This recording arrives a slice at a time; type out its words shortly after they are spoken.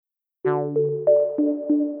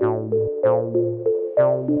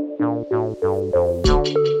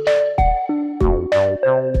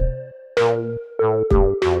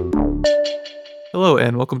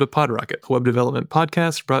and welcome to PodRocket, a web development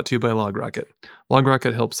podcast brought to you by LogRocket.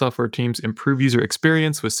 LogRocket helps software teams improve user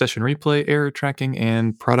experience with session replay, error tracking,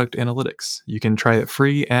 and product analytics. You can try it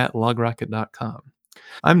free at logrocket.com.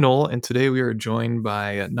 I'm Noel, and today we are joined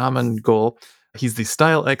by Naman Goel. He's the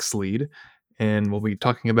StyleX lead, and we'll be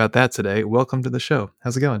talking about that today. Welcome to the show.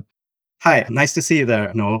 How's it going? Hi, nice to see you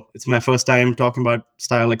there, Noel. It's my first time talking about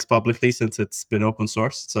StyleX publicly since it's been open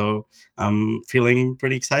source, so I'm feeling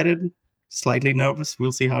pretty excited, slightly nervous.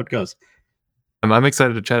 We'll see how it goes. I'm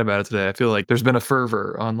excited to chat about it today. I feel like there's been a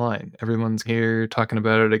fervor online. Everyone's here talking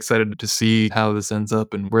about it, excited to see how this ends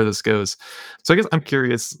up and where this goes. So I guess I'm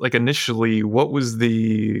curious, initially, what was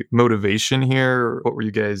the motivation here? What were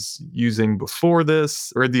you guys using before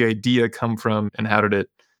this? Where did the idea come from, and how did it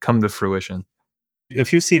come to fruition?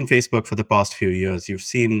 If you've seen Facebook for the past few years, you've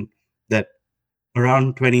seen that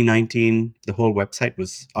around 2019, the whole website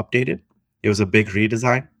was updated. It was a big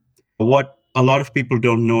redesign. What a lot of people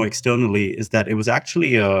don't know externally is that it was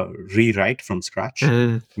actually a rewrite from scratch.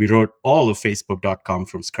 We wrote all of Facebook.com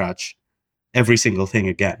from scratch, every single thing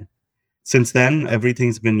again. Since then,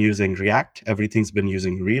 everything's been using React, everything's been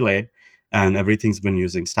using Relay, and everything's been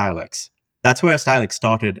using StyleX. That's where StyleX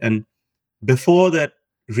started. And before that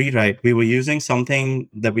rewrite, we were using something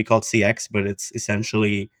that we call CX, but it's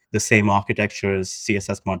essentially the same architecture as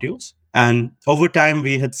CSS modules. And over time,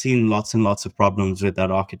 we had seen lots and lots of problems with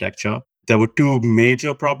that architecture. There were two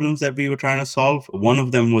major problems that we were trying to solve. One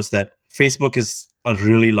of them was that Facebook is a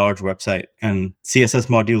really large website, and CSS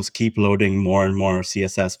modules keep loading more and more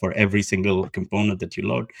CSS for every single component that you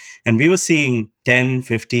load. And we were seeing 10,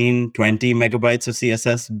 15, 20 megabytes of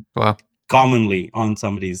CSS commonly on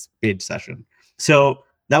somebody's page session. So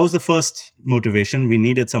that was the first motivation. We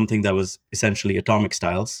needed something that was essentially atomic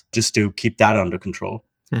styles just to keep that under control.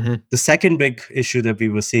 The second big issue that we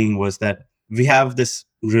were seeing was that we have this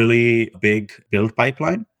really big build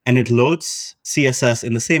pipeline, and it loads CSS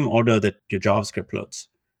in the same order that your JavaScript loads.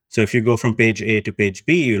 So if you go from page A to page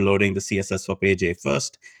B, you're loading the CSS for page A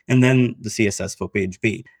first, and then the CSS for page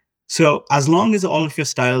B. So as long as all of your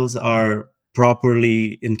styles are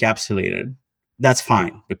properly encapsulated, that's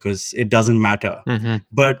fine, because it doesn't matter.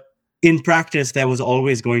 But in practice, there was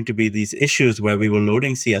always going to be these issues where we were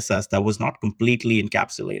loading CSS that was not completely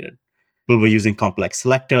encapsulated. We were using complex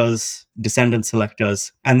selectors, descendant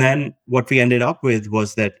selectors. And then what we ended up with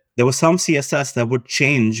was that there was some CSS that would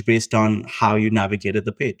change based on how you navigated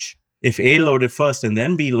the page. If A loaded first and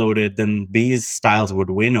then B loaded, then B's styles would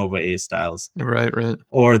win over A's styles. Right.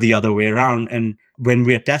 Or the other way around. And when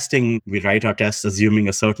we're testing, we write our tests assuming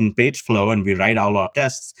a certain page flow, and we write all our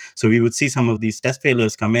tests. So we would see some of these test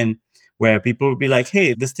failures come in where people would be like,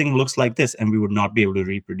 hey, this thing looks like this, and we would not be able to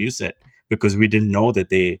reproduce it because we didn't know that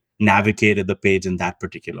they navigated the page in that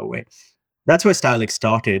particular way. That's where StyleX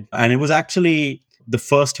started. And it was actually the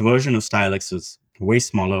first version of StyleX was way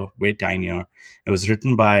smaller, way tinier. It was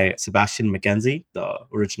written by Sebastian McKenzie, the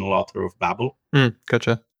original author of Babel.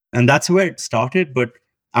 Gotcha. And that's where it started. But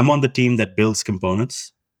I'm on the team that builds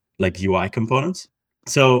components, like UI components.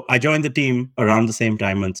 So I joined the team around the same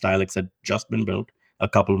time when StyleX had just been built a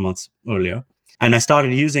couple of months earlier. And I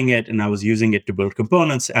started using it, and I was using it to build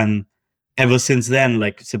components. And ever since then,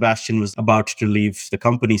 Sebastian was about to leave the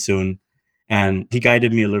company soon, and he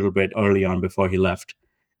guided me a little bit early on before he left.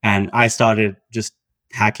 And I started just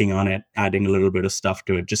hacking on it, adding a little bit of stuff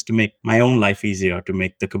to it, just to make my own life easier, to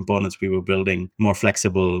make the components we were building more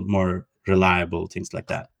flexible, more reliable, things like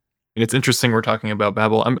that. And it's interesting we're talking about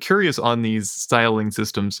Babel. I'm curious on these styling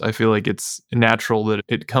systems. I feel like it's natural that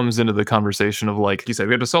it comes into the conversation of, like you said,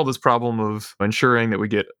 we have to solve this problem of ensuring that we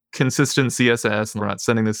get consistent CSS and we're not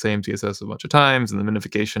sending the same CSS a bunch of times, and the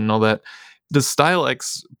minification and all that. Does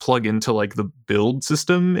StyleX plug into the build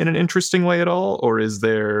system in an interesting way at all? Or is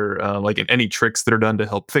there any tricks that are done to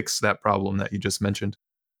help fix that problem that you just mentioned?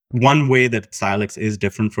 One way that StyleX is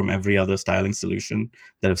different from every other styling solution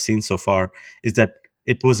that I've seen so far is that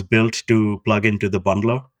it was built to plug into the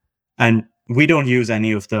bundler. And we don't use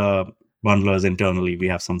any of the bundlers internally. We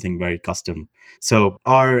have something very custom. So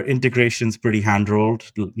our integration's pretty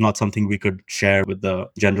hand-rolled, not something we could share with the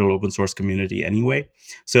general open source community anyway.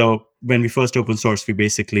 So when we first open sourced, we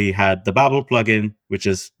basically had the Babel plugin, which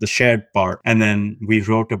is the shared part. And then we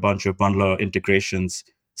wrote a bunch of bundler integrations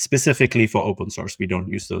specifically for open source. We don't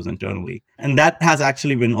use those internally. And that has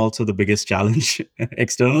actually been also the biggest challenge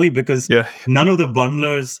externally, because none of the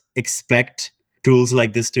bundlers expect tools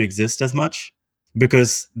like this to exist as much,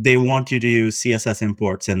 because they want you to use CSS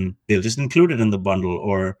imports and they'll just include it in the bundle,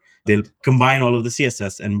 or they'll combine all of the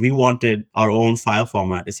CSS. And we wanted our own file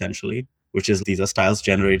format, essentially, which is these are styles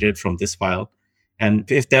generated from this file. And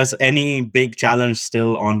if there's any big challenge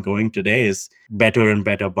still ongoing today is better and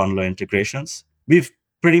better bundler integrations. We've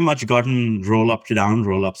pretty much gotten roll-up to down.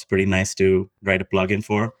 Roll-up's pretty nice to write a plugin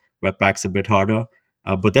for. Webpack's a bit harder.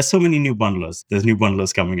 But there's so many new bundlers. There's new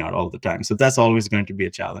bundlers coming out all the time. So that's always going to be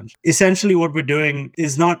a challenge. Essentially, what we're doing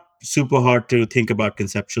is not super hard to think about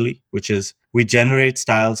conceptually, which is we generate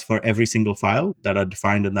styles for every single file that are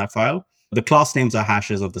defined in that file. The class names are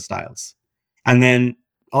hashes of the styles. And then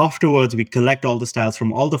afterwards, we collect all the styles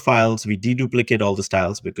from all the files. We deduplicate all the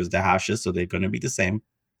styles because they're hashes, so they're going to be the same.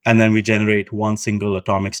 And then we generate one single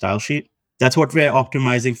atomic style sheet. That's what we're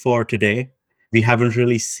optimizing for today. We haven't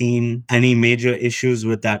really seen any major issues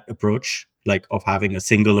with that approach, like of having a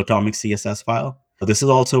single atomic CSS file. But this is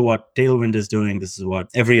also what Tailwind is doing. This is what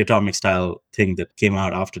every atomic style thing that came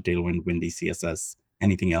out after Tailwind, Windy, CSS,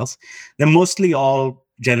 anything else. They're mostly all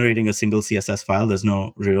generating a single CSS file. There's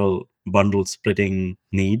no real bundle splitting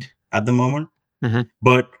need at the moment. Mm-hmm.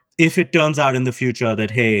 But if it turns out in the future that,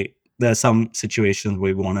 hey, there's some situations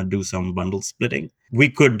where we want to do some bundle splitting, we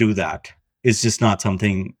could do that. It's just not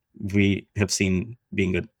something we have seen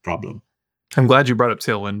being a problem. I'm glad you brought up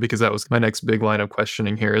Tailwind because that was my next big line of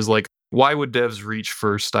questioning here is like, why would devs reach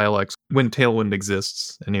for StyleX when Tailwind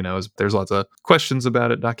exists? And, there's lots of questions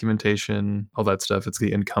about it, documentation, all that stuff. It's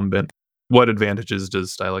the incumbent. What advantages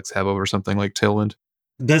does StyleX have over something like Tailwind?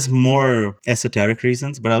 There's more esoteric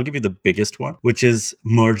reasons, but I'll give you the biggest one, which is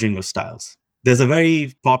merging of styles. There's a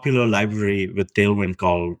very popular library with Tailwind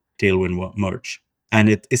called Tailwind Merge. And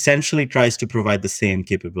it essentially tries to provide the same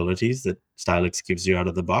capabilities that StyleX gives you out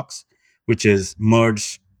of the box, which is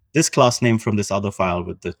merge this class name from this other file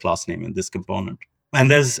with the class name in this component. And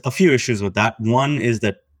there's a few issues with that. One is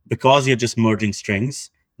that because you're just merging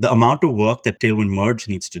strings, the amount of work that Tailwind Merge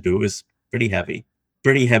needs to do is pretty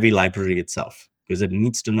heavy library itself, because it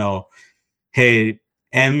needs to know, hey,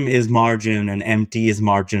 M is margin and MT is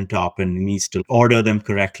margin top, and it needs to order them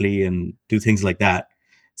correctly and do things like that.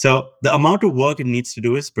 So the amount of work it needs to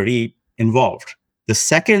do is pretty involved. The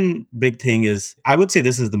second big thing is, I would say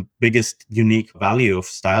this is the biggest unique value of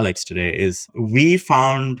StyleX today, is we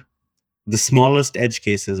found the smallest edge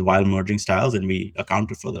cases while merging styles, and we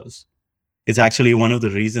accounted for those. It's actually one of the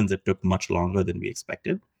reasons it took much longer than we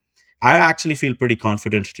expected. I actually feel pretty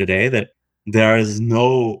confident today that there is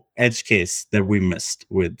no edge case that we missed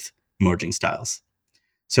with merging styles.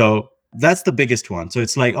 So that's the biggest one. So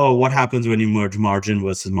it's like, oh, what happens when you merge margin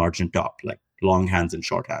versus margin top, like longhand and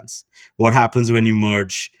shorthands? What happens when you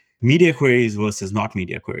merge media queries versus not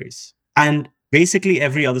media queries? And basically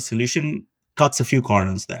every other solution cuts a few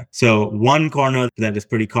corners there. So one corner that is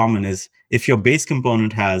pretty common is if your base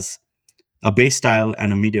component has a base style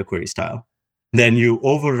and a media query style, then you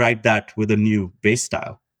overwrite that with a new base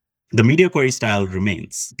style. The media query style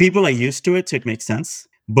remains. People are used to it, so it makes sense.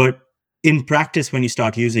 But in practice, when you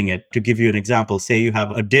start using it, to give you an example, say you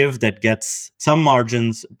have a div that gets some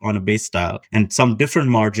margins on a base style and some different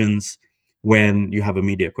margins when you have a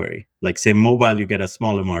media query. Like say mobile, you get a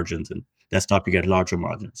smaller margins, and desktop, you get larger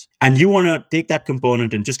margins. And you want to take that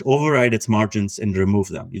component and just override its margins and remove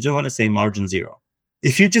them. You just want to say margin 0.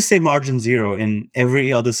 If you just say margin 0 in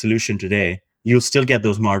every other solution today, you'll still get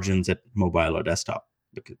those margins at mobile or desktop,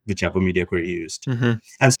 whichever media query you used. Mm-hmm.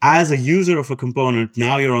 And as a user of a component,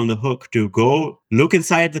 now you're on the hook to go look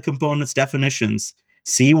inside the component's definitions,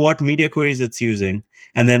 see what media queries it's using,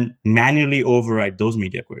 and then manually override those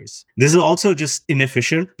media queries. This is also just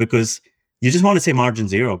inefficient because you just want to say margin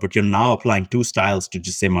 0, but you're now applying 2 styles to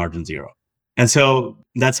just say margin 0. And so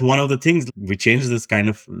that's one of the things we changed this kind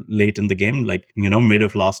of late in the game, like, mid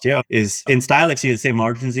of last year, is in StyleX, you say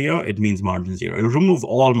margin 0, it means margin 0. It'll remove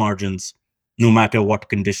all margins, no matter what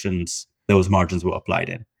conditions those margins were applied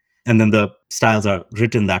in. And then the styles are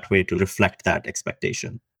written that way to reflect that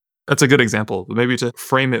expectation. That's a good example. Maybe to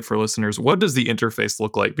frame it for listeners, what does the interface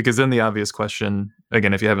look like? Because then the obvious question,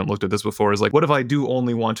 again, if you haven't looked at this before, is like, what if I do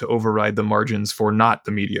only want to override the margins for not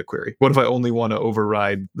the media query? What if I only want to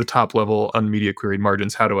override the top level unmedia queried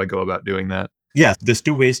margins? How do I go about doing that? Yeah, there's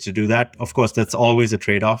 2 ways to do that. Of course, that's always a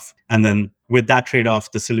trade-off. And then with that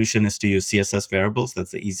trade-off, the solution is to use CSS variables.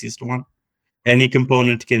 That's the easiest one. Any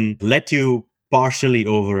component can let you partially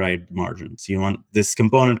override margins. This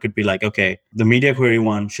component could be like, okay, the media query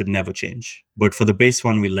one should never change. But for the base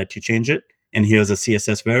one, we'll let you change it. And here's a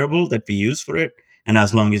CSS variable that we use for it. And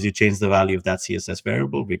as long as you change the value of that CSS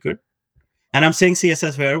variable, we could. And I'm saying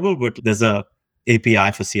CSS variable, but there's a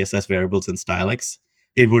API for CSS variables in StyleX.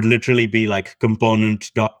 It would literally be like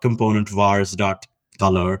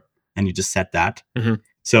component.vars.color, and you just set that. Mm-hmm.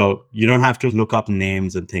 So you don't have to look up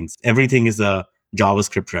names and things. Everything is a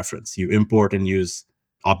JavaScript reference. You import and use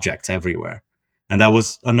objects everywhere. And that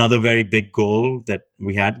was another very big goal that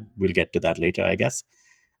we had. We'll get to that later, I guess.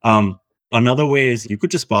 Another way is you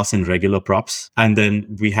could just pass in regular props. And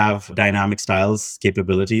then we have dynamic styles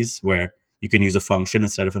capabilities where you can use a function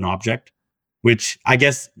instead of an object, which I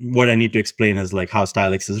guess what I need to explain is like how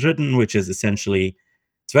StyleX is written, which is essentially,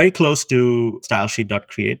 it's very close to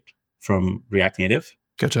stylesheet.create from React Native.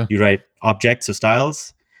 Gotcha. You write objects or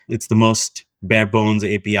styles. It's the most bare bones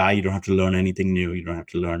API. You don't have to learn anything new. You don't have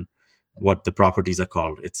to learn what the properties are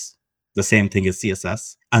called. It's the same thing as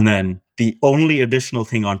CSS. And then the only additional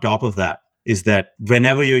thing on top of that is that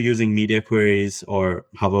whenever you're using media queries or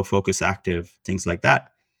hover focus active, things like that,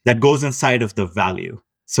 that goes inside of the value.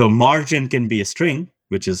 So margin can be a string,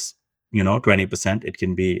 which is, 20%. It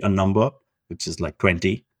can be a number, which is like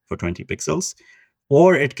 20 for 20 pixels,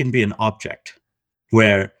 or it can be an object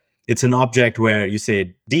where it's an object where you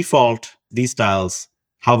say default these styles,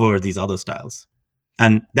 hover these other styles.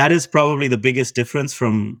 And that is probably the biggest difference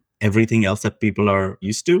from everything else that people are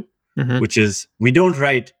used to, which is we don't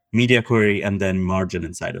write media query and then margin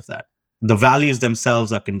inside of that. The values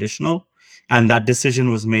themselves are conditional. And that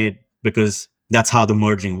decision was made because that's how the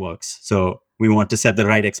merging works. So we want to set the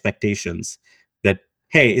right expectations that,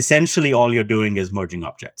 hey, essentially all you're doing is merging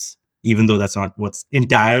objects, even though that's not what's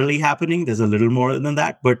entirely happening. There's a little more than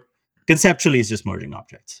that, but conceptually it's just merging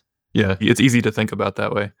objects. Yeah, it's easy to think about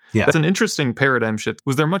that way. Yeah. That's an interesting paradigm shift.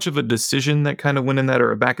 Was there much of a decision that kind of went in that,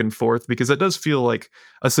 or a back and forth? Because that does feel like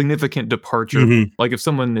a significant departure. Like if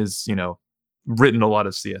someone is, written a lot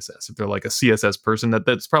of CSS, if they're like a CSS person,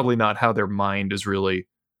 that's probably not how their mind is really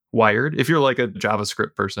wired. If you're like a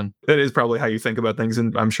JavaScript person, that is probably how you think about things.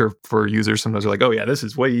 And I'm sure for users, sometimes they're like, oh yeah, this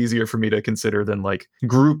is way easier for me to consider than like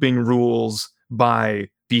grouping rules by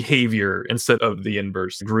behavior instead of the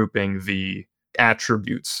inverse, grouping the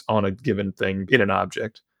attributes on a given thing in an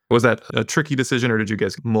object. Was that a tricky decision, or did you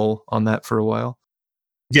guys mull on that for a while?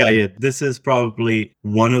 Yeah. This is probably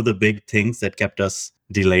one of the big things that kept us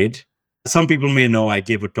delayed. Some people may know I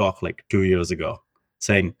gave a talk like 2 years ago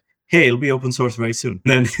saying, hey, it'll be open source very soon.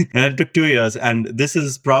 And it took 2 years. And this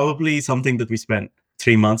is probably something that we spent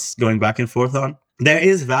 3 months going back and forth on. There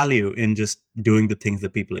is value in just doing the things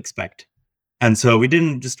that people expect. And so we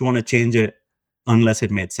didn't just want to change it unless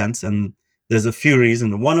it made sense. And there's a few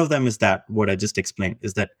reasons. One of them is that what I just explained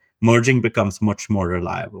is that merging becomes much more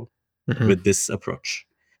reliable with this approach.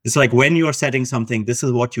 It's like when you're setting something, this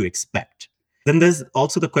is what you expect. Then there's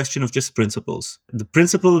also the question of just principles. The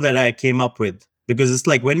principle that I came up with, because it's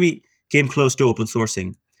like when we came close to open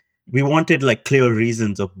sourcing, we wanted like clear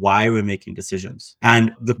reasons of why we're making decisions.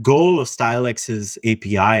 And the goal of StyleX's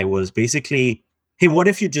API was basically, hey, what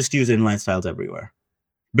if you just use inline styles everywhere?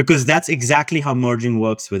 Because that's exactly how merging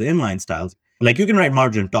works with inline styles. Like you can write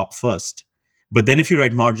margin top first, but then if you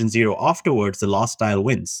write margin 0 afterwards, the last style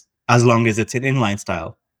wins, as long as it's an inline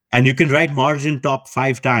style. And you can write margin top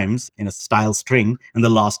 5 times in a style string, and the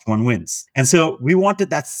last one wins. And so we wanted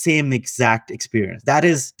that same exact experience. That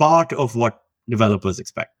is part of what developers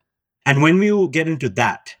expect. And when we get into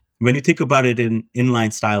that, when you think about it in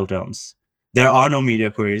inline style terms, there are no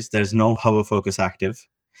media queries. There's no hover focus active.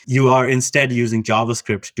 You are instead using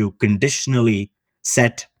JavaScript to conditionally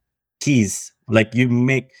set keys. Like you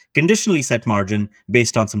make conditionally set margin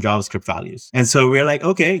based on some JavaScript values. And so we're like,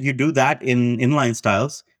 okay, you do that in inline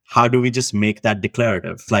styles. How do we just make that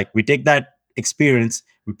declarative? Like we take that experience,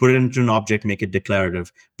 we put it into an object, make it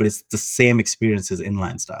declarative, but it's the same experience as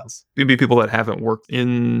inline styles. Maybe people that haven't worked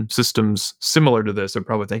in systems similar to this are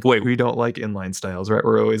probably thinking, wait, we don't like inline styles, right?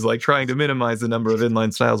 We're always like trying to minimize the number of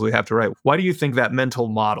inline styles we have to write. Why do you think that mental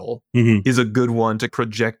model is a good one to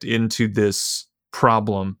project into this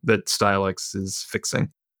problem that StyleX is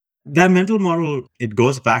fixing? That mental model, it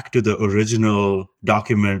goes back to the original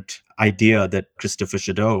document idea that Christopher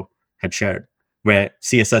Shadow had shared, where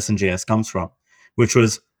CSS and JS comes from, which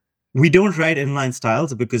was, we don't write inline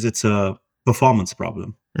styles because it's a performance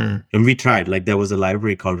problem. And we tried, like there was a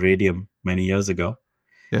library called Radium many years ago,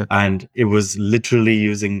 and it was literally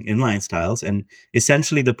using inline styles. And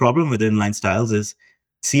essentially the problem with inline styles is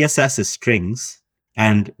CSS is strings.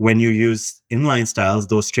 And when you use inline styles,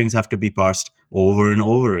 those strings have to be parsed over and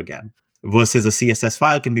over again, versus a CSS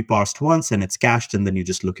file can be parsed once and it's cached, and then you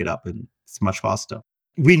just look it up and it's much faster.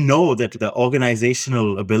 We know that the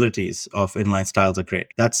organizational abilities of inline styles are great.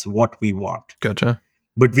 That's what we want. Gotcha.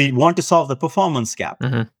 But we want to solve the performance gap.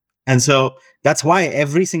 And so that's why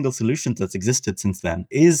every single solution that's existed since then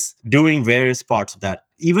is doing various parts of that,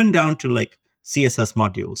 even down to like CSS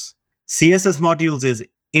modules. CSS modules is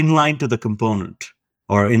inline to the component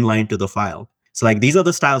or inline to the file. So like these are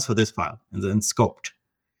the styles for this file, and then scoped.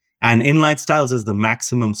 And inline styles is the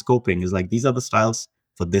maximum scoping, is like these are the styles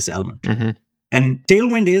for this element. And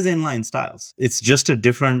Tailwind is inline styles. It's just a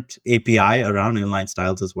different API around inline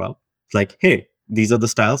styles as well. It's like, hey, these are the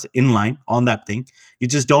styles inline on that thing. You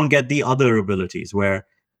just don't get the other abilities where,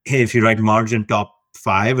 hey, if you write margin top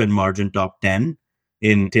 5 and margin top 10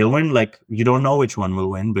 in Tailwind, like you don't know which one will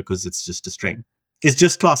win because it's just a string. It's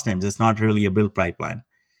just class names. It's not really a build pipeline.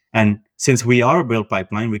 And since we are a build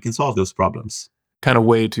pipeline, we can solve those problems. Kind of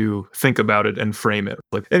way to think about it and frame it.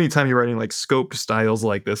 Like anytime you're writing like scoped styles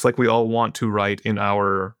like this, like we all want to write in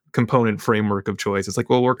our component framework of choice. It's like,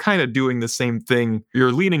 well, we're kind of doing the same thing.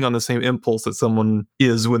 You're leaning on the same impulse that someone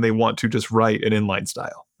is when they want to just write an inline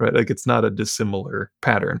style, right? Like it's not a dissimilar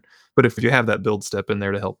pattern. But if you have that build step in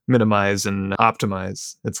there to help minimize and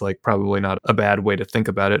optimize, it's like probably not a bad way to think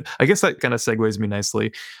about it. I guess that kind of segues me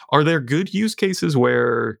nicely. Are there good use cases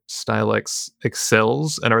where StyleX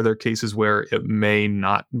excels, and are there cases where it may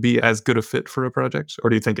not be as good a fit for a project? Or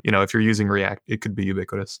do you think, if you're using React, it could be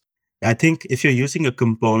ubiquitous? I think if you're using a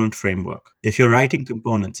component framework, if you're writing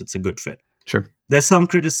components, it's a good fit. Sure. There's some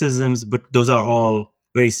criticisms, but those are all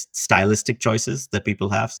very stylistic choices that people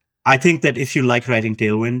have. I think that if you like writing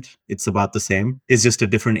Tailwind, it's about the same. It's just a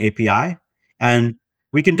different API. And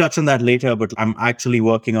we can touch on that later, but I'm actually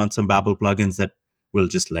working on some Babel plugins that will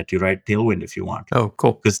just let you write Tailwind if you want. Oh,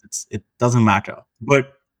 cool. Because it doesn't matter.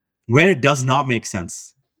 But where it does not make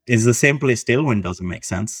sense is the same place Tailwind doesn't make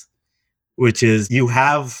sense, which is you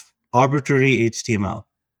have arbitrary HTML.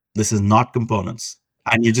 This is not components.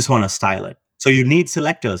 And you just want to style it. So you need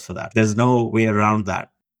selectors for that. There's no way around that.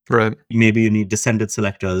 Right. Maybe you need descended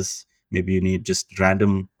selectors. Maybe you need just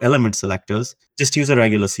random element selectors. Just use a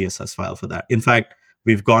regular CSS file for that. In fact,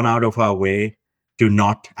 we've gone out of our way to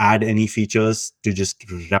not add any features to just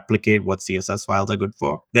replicate what CSS files are good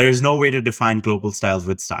for. There is no way to define global styles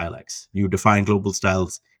with StyleX. You define global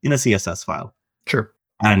styles in a CSS file. Sure.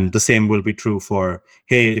 And the same will be true for,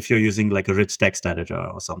 hey, if you're using like a rich text editor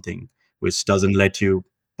or something, which doesn't let you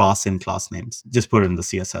pass in class names, just put it in the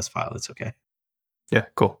CSS file. It's okay. Yeah,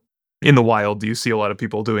 cool. In the wild, do you see a lot of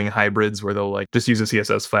people doing hybrids where they'll like just use a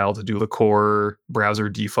CSS file to do the core browser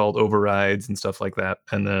default overrides and stuff like that,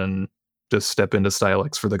 and then just step into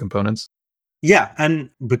StyleX for the components? Yeah, and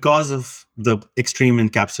because of the extreme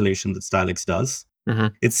encapsulation that StyleX does,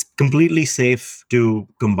 it's completely safe to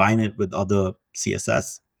combine it with other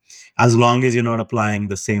CSS as long as you're not applying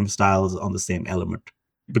the same styles on the same element,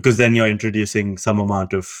 because then you're introducing some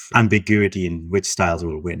amount of ambiguity in which styles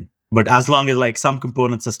will win. But as long as like some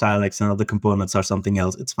components are StyleX and other components are something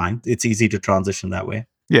else, it's fine. It's easy to transition that way.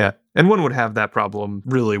 Yeah, and one would have that problem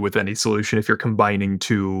really with any solution if you're combining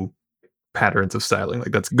two patterns of styling.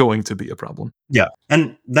 Like that's going to be a problem. Yeah,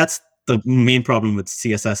 and that's the main problem with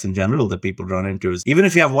CSS in general that people run into is even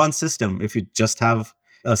if you have one system, if you just have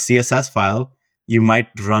a CSS file, you might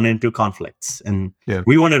run into conflicts. And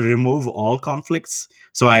we want to remove all conflicts.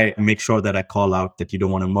 So I make sure that I call out that you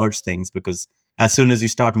don't want to merge things, because as soon as you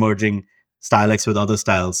start merging StyleX with other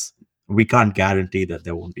styles, we can't guarantee that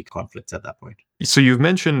there won't be conflicts at that point. So you've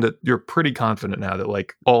mentioned that you're pretty confident now that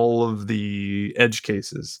like all of the edge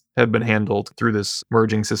cases have been handled through this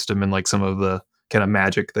merging system and like some of the kind of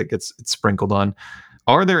magic that gets sprinkled on.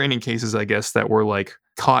 Are there any cases, I guess, that were like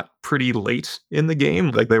caught pretty late in the game?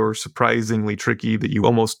 Like they were surprisingly tricky that you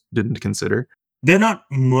almost didn't consider? They're not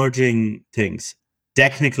merging things.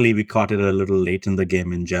 Technically, we caught it a little late in the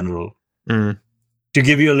game in general. To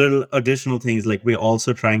give you a little additional things, like we're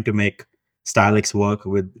also trying to make StyleX work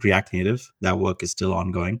with React Native. That work is still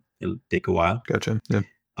ongoing. It'll take a while. Gotcha. Yeah.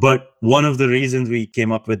 But one of the reasons we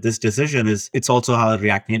came up with this decision is it's also how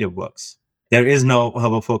React Native works. There is no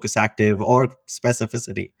hover focus active or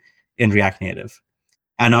specificity in React Native.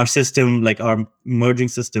 And our system, like our merging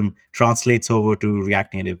system, translates over to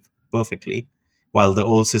React Native perfectly, while the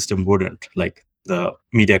old system wouldn't, like the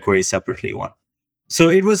media query separately one. So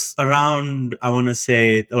it was around, I want to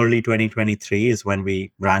say, early 2023 is when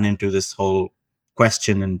we ran into this whole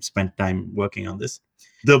question and spent time working on this.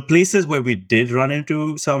 The places where we did run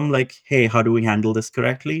into some like, hey, how do we handle this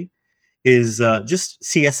correctly, is just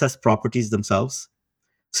CSS properties themselves.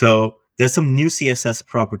 So there's some new CSS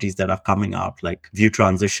properties that are coming out, like view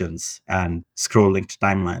transitions and scroll linked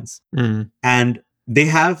timelines. And they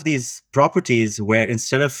have these properties where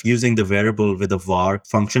instead of using the variable with a var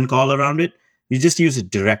function call around it, you just use it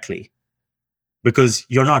directly, because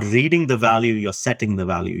you're not reading the value, you're setting the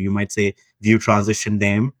value. You might say view transition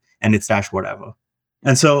name and it's dash whatever.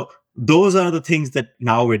 And so those are the things that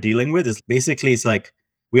now we're dealing with. Is basically, it's like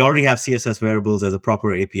we already have CSS variables as a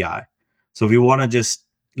proper API. So we want to just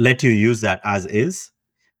let you use that as is,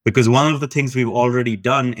 because one of the things we've already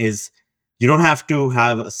done is you don't have to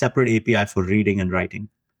have a separate API for reading and writing.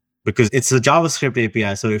 because it's a JavaScript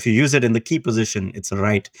API. So if you use it in the key position, it's a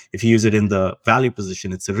write. If you use it in the value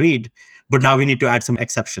position, it's a read. But now we need to add some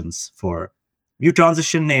exceptions for view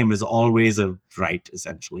transition name is always a write,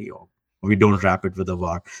 essentially, or we don't wrap it with a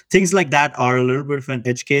var. Things like that are a little bit of an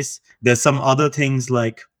edge case. There's some other things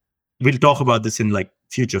like, we'll talk about this in like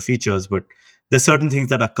future features, but there's certain things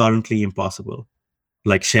that are currently impossible,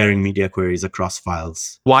 like sharing media queries across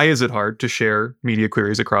files. Why is it hard to share media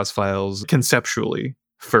queries across files conceptually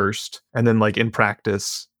first, and then like in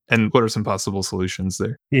practice? And what are some possible solutions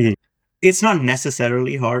there? It's not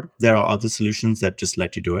necessarily hard. There are other solutions that just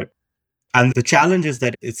let you do it. And the challenge is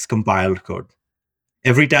that it's compiled code.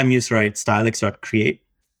 Every time you write StyleX.create,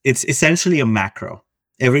 it's essentially a macro.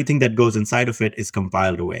 Everything that goes inside of it is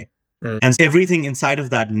compiled away. And everything inside of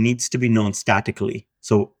that needs to be known statically.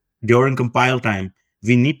 So during compile time,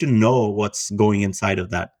 we need to know what's going inside of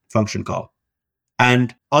that function call.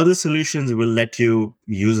 And other solutions will let you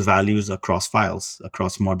use values across files,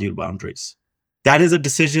 across module boundaries. That is a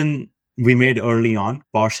decision we made early on,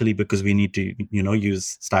 partially because we need to,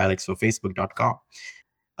 use StyleX for Facebook.com.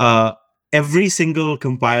 Every single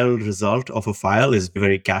compiled result of a file is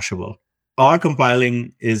very cacheable. Our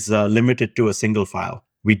compiling is limited to a single file.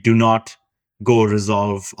 We do not go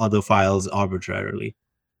resolve other files arbitrarily.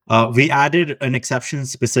 We added an exception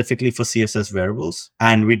specifically for CSS variables,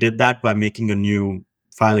 and we did that by making a new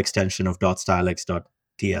file extension of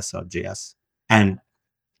 .stylex.ts.js. And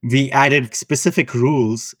we added specific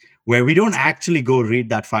rules where we don't actually go read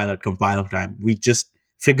that file at compile time. We just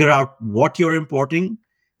figure out what you're importing,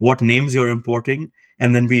 what names you're importing,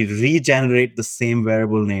 and then we regenerate the same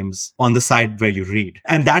variable names on the side where you read.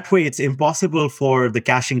 And that way, it's impossible for the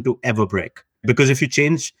caching to ever break. Because if you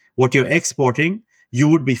change what you're exporting, you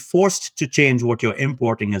would be forced to change what you're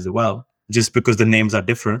importing as well, just because the names are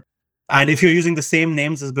different. And if you're using the same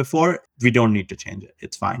names as before, we don't need to change it.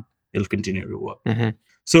 It's fine. It'll continue to work.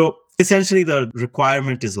 So essentially, the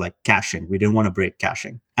requirement is like caching. We didn't want to break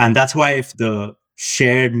caching. And that's why if the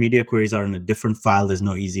shared media queries are in a different file, there's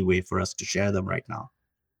no easy way for us to share them right now.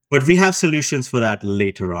 But we have solutions for that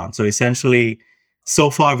later on. So essentially,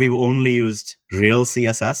 so far, we've only used real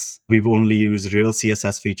CSS. We've only used real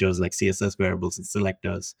CSS features like CSS variables and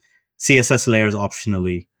selectors, CSS layers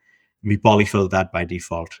optionally. We polyfill that by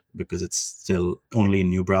default because it's still only in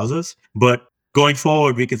new browsers. But going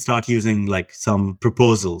forward, we can start using like some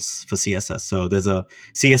proposals for CSS. So there's a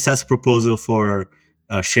CSS proposal for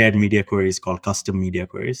shared media queries called custom media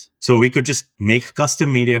queries. So we could just make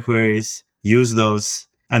custom media queries, use those,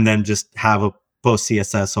 and then just have a post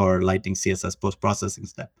CSS or Lightning CSS post-processing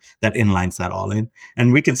step that inlines that all in.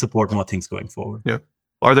 And we can support more things going forward. Yeah.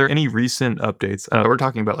 Are there any recent updates? We're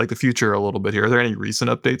talking about like the future a little bit here. Are there any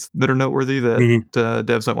recent updates that are noteworthy that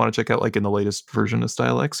devs might want to check out, like in the latest version of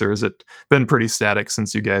StyleX, or has it been pretty static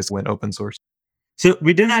since you guys went open source? So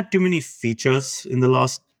we didn't add too many features in the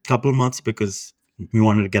last couple of months because we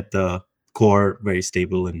wanted to get the core very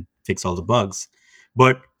stable and fix all the bugs.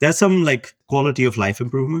 But there's some like quality of life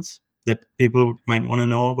improvements that people might want to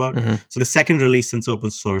know about. So the second release since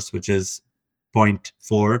open source, which is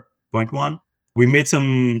 0.4.1, we made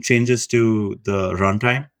some changes to the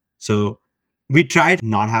runtime. So we tried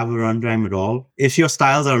not have a runtime at all. If your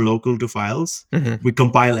styles are local to files, we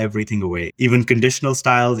compile everything away. Even conditional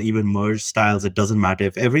styles, even merge styles, it doesn't matter.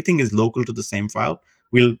 If everything is local to the same file,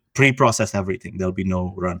 we'll pre-process everything. There'll be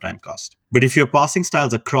no runtime cost. But if you're passing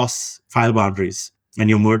styles across file boundaries and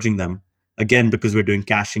you're merging them, again, because we're doing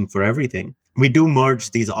caching for everything, we do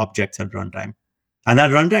merge these objects at runtime. And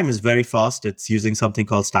that runtime is very fast. It's using something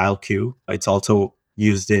called StyleQ. It's also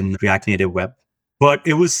used in React Native Web. But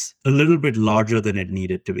it was a little bit larger than it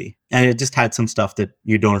needed to be. And it just had some stuff that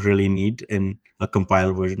you don't really need in a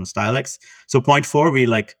compiled version of StyleX. So 0.4, we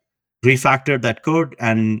like refactored that code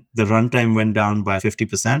and the runtime went down by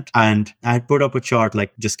 50%. And I had put up a chart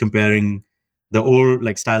like just comparing the old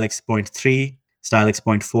like StyleX 0.3, StyleX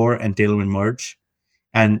 0.4, and Tailwind Merge.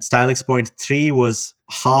 And StyleX 0.3 was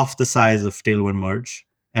half the size of Tailwind Merge.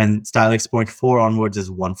 And StyleX 0.4 onwards is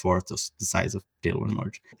 1/4 of the size of Tailwind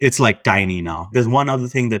Merge. It's like tiny now. There's one other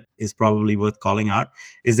thing that is probably worth calling out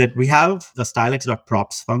is that we have the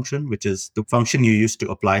StyleX.props function, which is the function you use to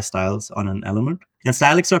apply styles on an element. And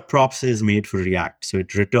StyleX.props is made for React. So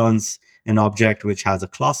it returns an object which has a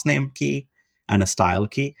class name key and a style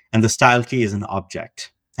key. And the style key is an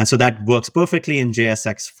object. And so that works perfectly in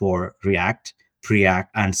JSX for React, Preact,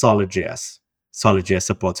 and Solid.js. Solid.js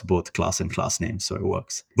supports both class and class name, so it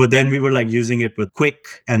works. But then we were like using it with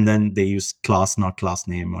Quick, and then they use class, not class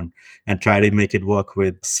name, and try to make it work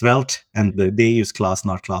with Svelte, and they use class,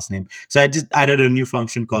 not class name. So I just added a new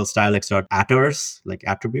function called StyleX.attrs, like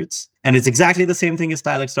attributes. And it's exactly the same thing as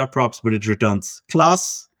StyleX.props, but it returns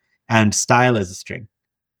class and style as a string.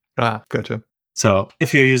 Ah, gotcha. So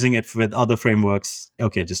if you're using it with other frameworks,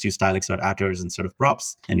 okay, just use StyleX.attrs instead of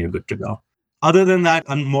props, and you're good to go. Other than that,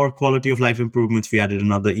 on more quality of life improvements, we added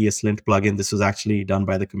another ESLint plugin. This was actually done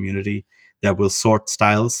by the community that will sort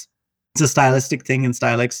styles. It's a stylistic thing in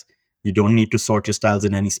StyleX. You don't need to sort your styles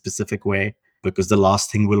in any specific way because the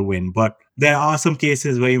last thing will win. But there are some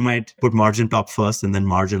cases where you might put margin top first and then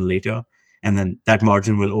margin later. And then that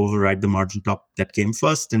margin will override the margin top that came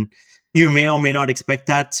first. And you may or may not expect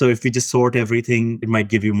that. So if we just sort everything, it might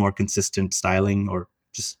give you more consistent styling or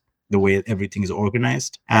just the way everything is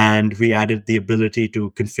organized. And we added the ability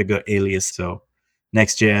to configure alias. So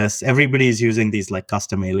Next.js, everybody is using these like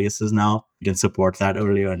custom aliases now. We didn't support that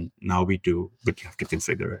earlier, and now we do, but you have to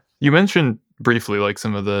configure it. You mentioned briefly like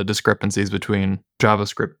some of the discrepancies between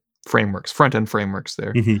JavaScript frameworks, front-end frameworks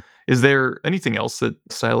there. Mm-hmm. Is there anything else that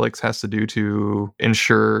StyleX has to do to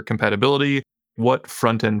ensure compatibility? What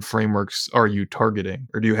front-end frameworks are you targeting?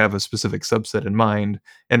 Or do you have a specific subset in mind?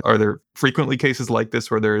 And are there frequently cases like this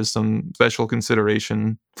where there is some special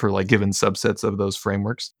consideration for like given subsets of those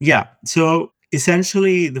frameworks? Yeah. So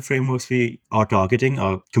essentially, the frameworks we are targeting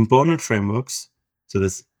are component frameworks. So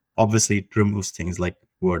this obviously removes things like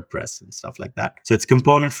WordPress and stuff like that. So it's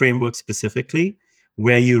component framework specifically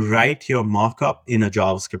where you write your markup in a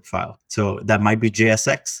JavaScript file. So that might be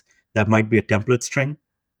JSX, that might be a template string.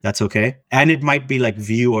 That's okay. And it might be like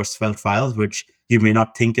Vue or Svelte files, which you may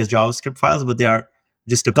not think as JavaScript files, but they are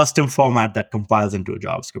just a custom format that compiles into a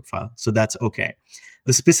JavaScript file. So that's okay.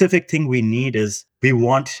 The specific thing we need is we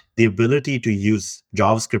want the ability to use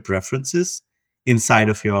JavaScript references inside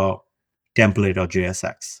of your template or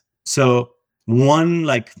JSX. So one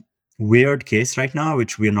like weird case right now,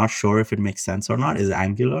 which we're not sure if it makes sense or not, is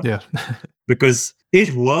Angular. Yeah. Because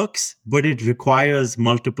it works, but it requires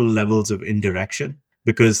multiple levels of indirection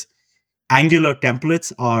because Angular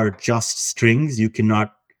templates are just strings. You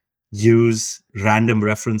cannot use random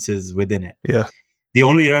references within it. Yeah. The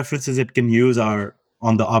only references it can use are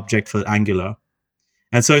on the object for Angular.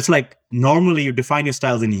 And so it's like normally you define your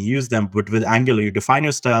styles and you use them, but with Angular, you define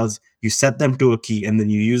your styles, you set them to a key, and then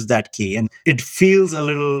you use that key. And it feels a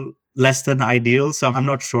little less than ideal. So I'm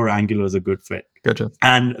not sure Angular is a good fit. Gotcha.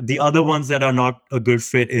 And the other ones that are not a good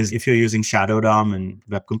fit is if you're using Shadow DOM and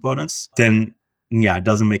web components, then yeah, it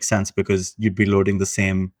doesn't make sense because you'd be loading the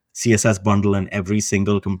same CSS bundle in every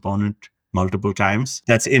single component multiple times.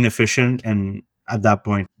 That's inefficient. And at that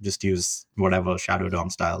point, just use whatever Shadow DOM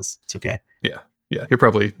styles. It's okay. Yeah. Yeah. You're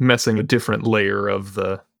probably messing a different layer of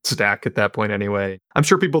the stack at that point anyway. I'm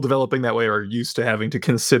sure people developing that way are used to having to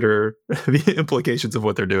consider the implications of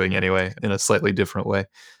what they're doing anyway in a slightly different way.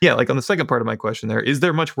 Yeah, like on the second part of my question there, is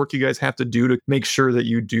there much work you guys have to do to make sure that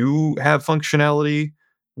you do have functionality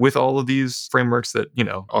with all of these frameworks that, you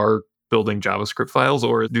know, are building JavaScript files,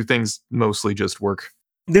 or do things mostly just work?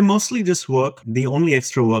 They mostly just work. The only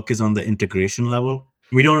extra work is on the integration level.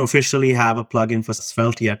 We don't officially have a plugin for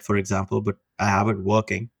Svelte yet, for example, but I have it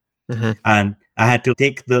working. Mm-hmm. And I had to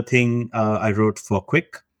take the thing I wrote for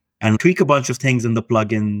Quick and tweak a bunch of things in the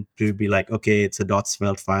plugin to be like, okay, it's a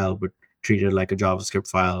 .svelte file, but treat it like a JavaScript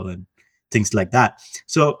file and things like that.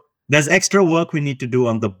 So there's extra work we need to do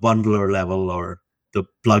on the bundler level or the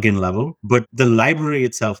plugin level, but the library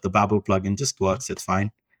itself, the Babel plugin, just works. It's fine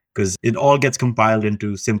because it all gets compiled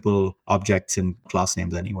into simple objects and class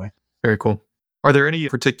names anyway. Very cool. Are there any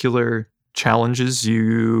particular challenges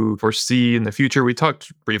you foresee in the future? We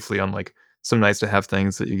talked briefly on like some nice to have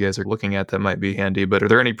things that you guys are looking at that might be handy, but are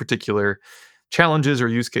there any particular challenges or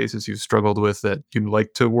use cases you've struggled with that you'd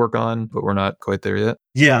like to work on, but we're not quite there yet?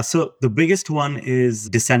 Yeah, so the biggest one is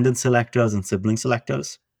descendant selectors and sibling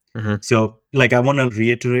selectors. Mm-hmm. So like, I want to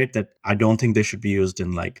reiterate that I don't think they should be used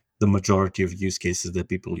in like the majority of use cases that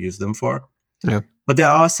people use them for. Yeah. But there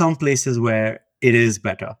are some places where it is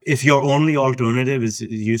better. If your only alternative is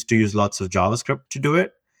used to use lots of JavaScript to do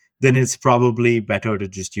it, then it's probably better to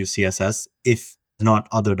just use CSS, if not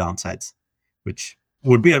other downsides, which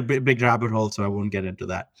would be a big rabbit hole, so I won't get into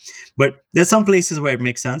that. But there's some places where it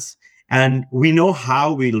makes sense, and we know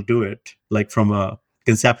how we'll do it, like from a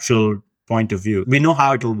conceptual point of view. We know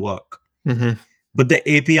how it'll work. Mm-hmm. But the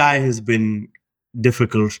API has been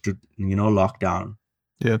difficult to, lock down.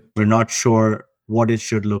 Yeah. We're not sure what it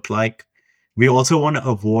should look like. We also want to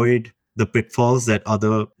avoid the pitfalls that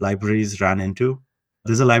other libraries ran into.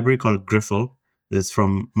 There's a library called Griffle that's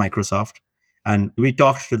from Microsoft, And we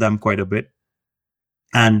talked to them quite a bit.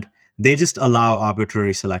 And they just allow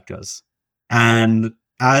arbitrary selectors. And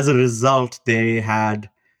as a result, they had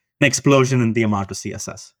an explosion in the amount of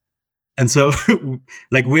CSS. And so,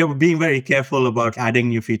 like, we're being very careful about adding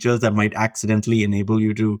new features that might accidentally enable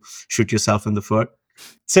you to shoot yourself in the foot.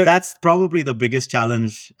 So that's probably the biggest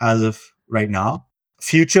challenge as of right now.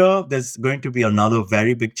 Future, there's going to be another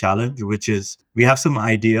very big challenge, which is we have some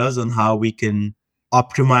ideas on how we can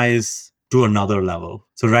optimize to another level.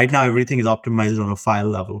 So right now, everything is optimized on a file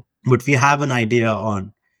level, but we have an idea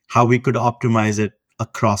on how we could optimize it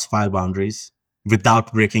across file boundaries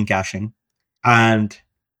without breaking caching.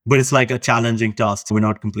 But it's like a challenging task. We're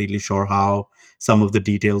not completely sure how some of the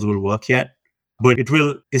details will work yet, but it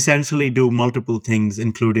will essentially do multiple things,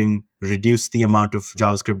 including reduce the amount of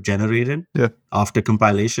JavaScript generated after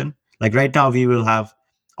compilation. Like right now, we will have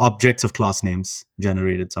objects of class names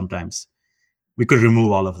generated sometimes. We could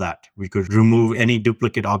remove all of that. We could remove any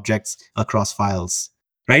duplicate objects across files.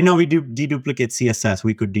 Right now, we do deduplicate CSS.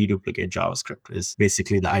 We could deduplicate JavaScript is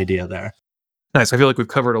basically the idea there. Nice. I feel like we've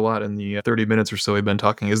covered a lot in the 30 minutes or so we've been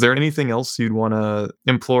talking. Is there anything else you'd want to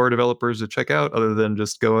implore developers to check out other than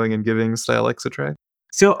just going and giving StyleX a try?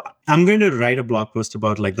 So I'm going to write a blog post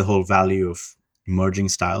about like the whole value of merging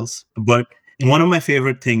styles. But one of my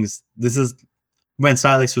favorite things, this is when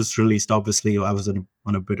StyleX was released, obviously I was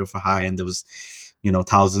on a bit of a high and there was,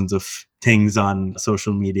 thousands of things on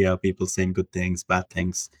social media, people saying good things, bad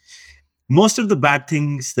things. Most of the bad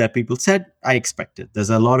things that people said, I expected. There's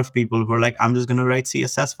a lot of people who are like, I'm just going to write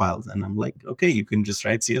CSS files. And I'm like, okay, you can just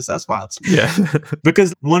write CSS files. Yeah.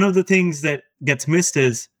 Because one of the things that gets missed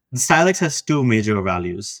is the StyleX has two major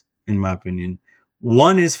values, in my opinion.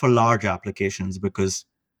 One is for large applications because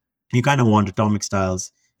you kind of want atomic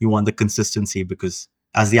styles. You want the consistency because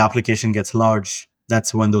as the application gets large,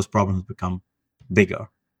 that's when those problems become bigger.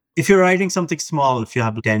 If you're writing something small, if you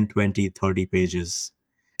have 10, 20, 30 pages,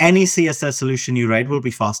 any CSS solution you write will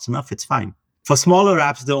be fast enough. It's fine. For smaller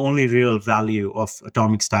apps, the only real value of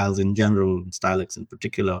atomic styles in general, and StyleX in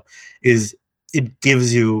particular, is it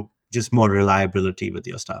gives you just more reliability with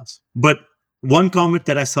your styles. But one comment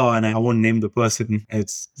that I saw, and I won't name the person,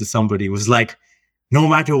 it's somebody was like, no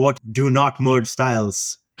matter what, do not merge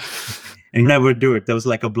styles and never do it. There was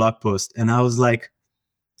like a blog post. And I was like,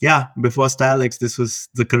 yeah, before StyleX, this was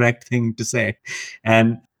the correct thing to say.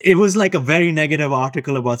 And it was like a very negative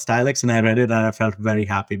article about StyleX, and I read it and I felt very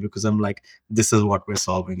happy because I'm like, this is what we're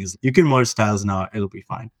solving. Is you can merge styles now, it'll be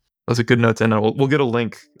fine. That's a good note to end on. We'll get a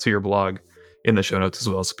link to your blog in the show notes as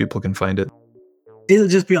well so people can find it. It'll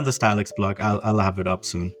just be on the StyleX blog. I'll have it up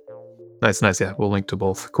soon. Nice. Yeah, we'll link to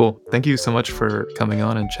both. Cool. Thank you so much for coming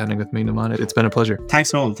on and chatting with me, Naman. It's been a pleasure.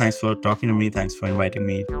 Thanks, Noel. Thanks for talking to me. Thanks for inviting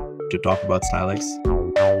me to talk about StyleX.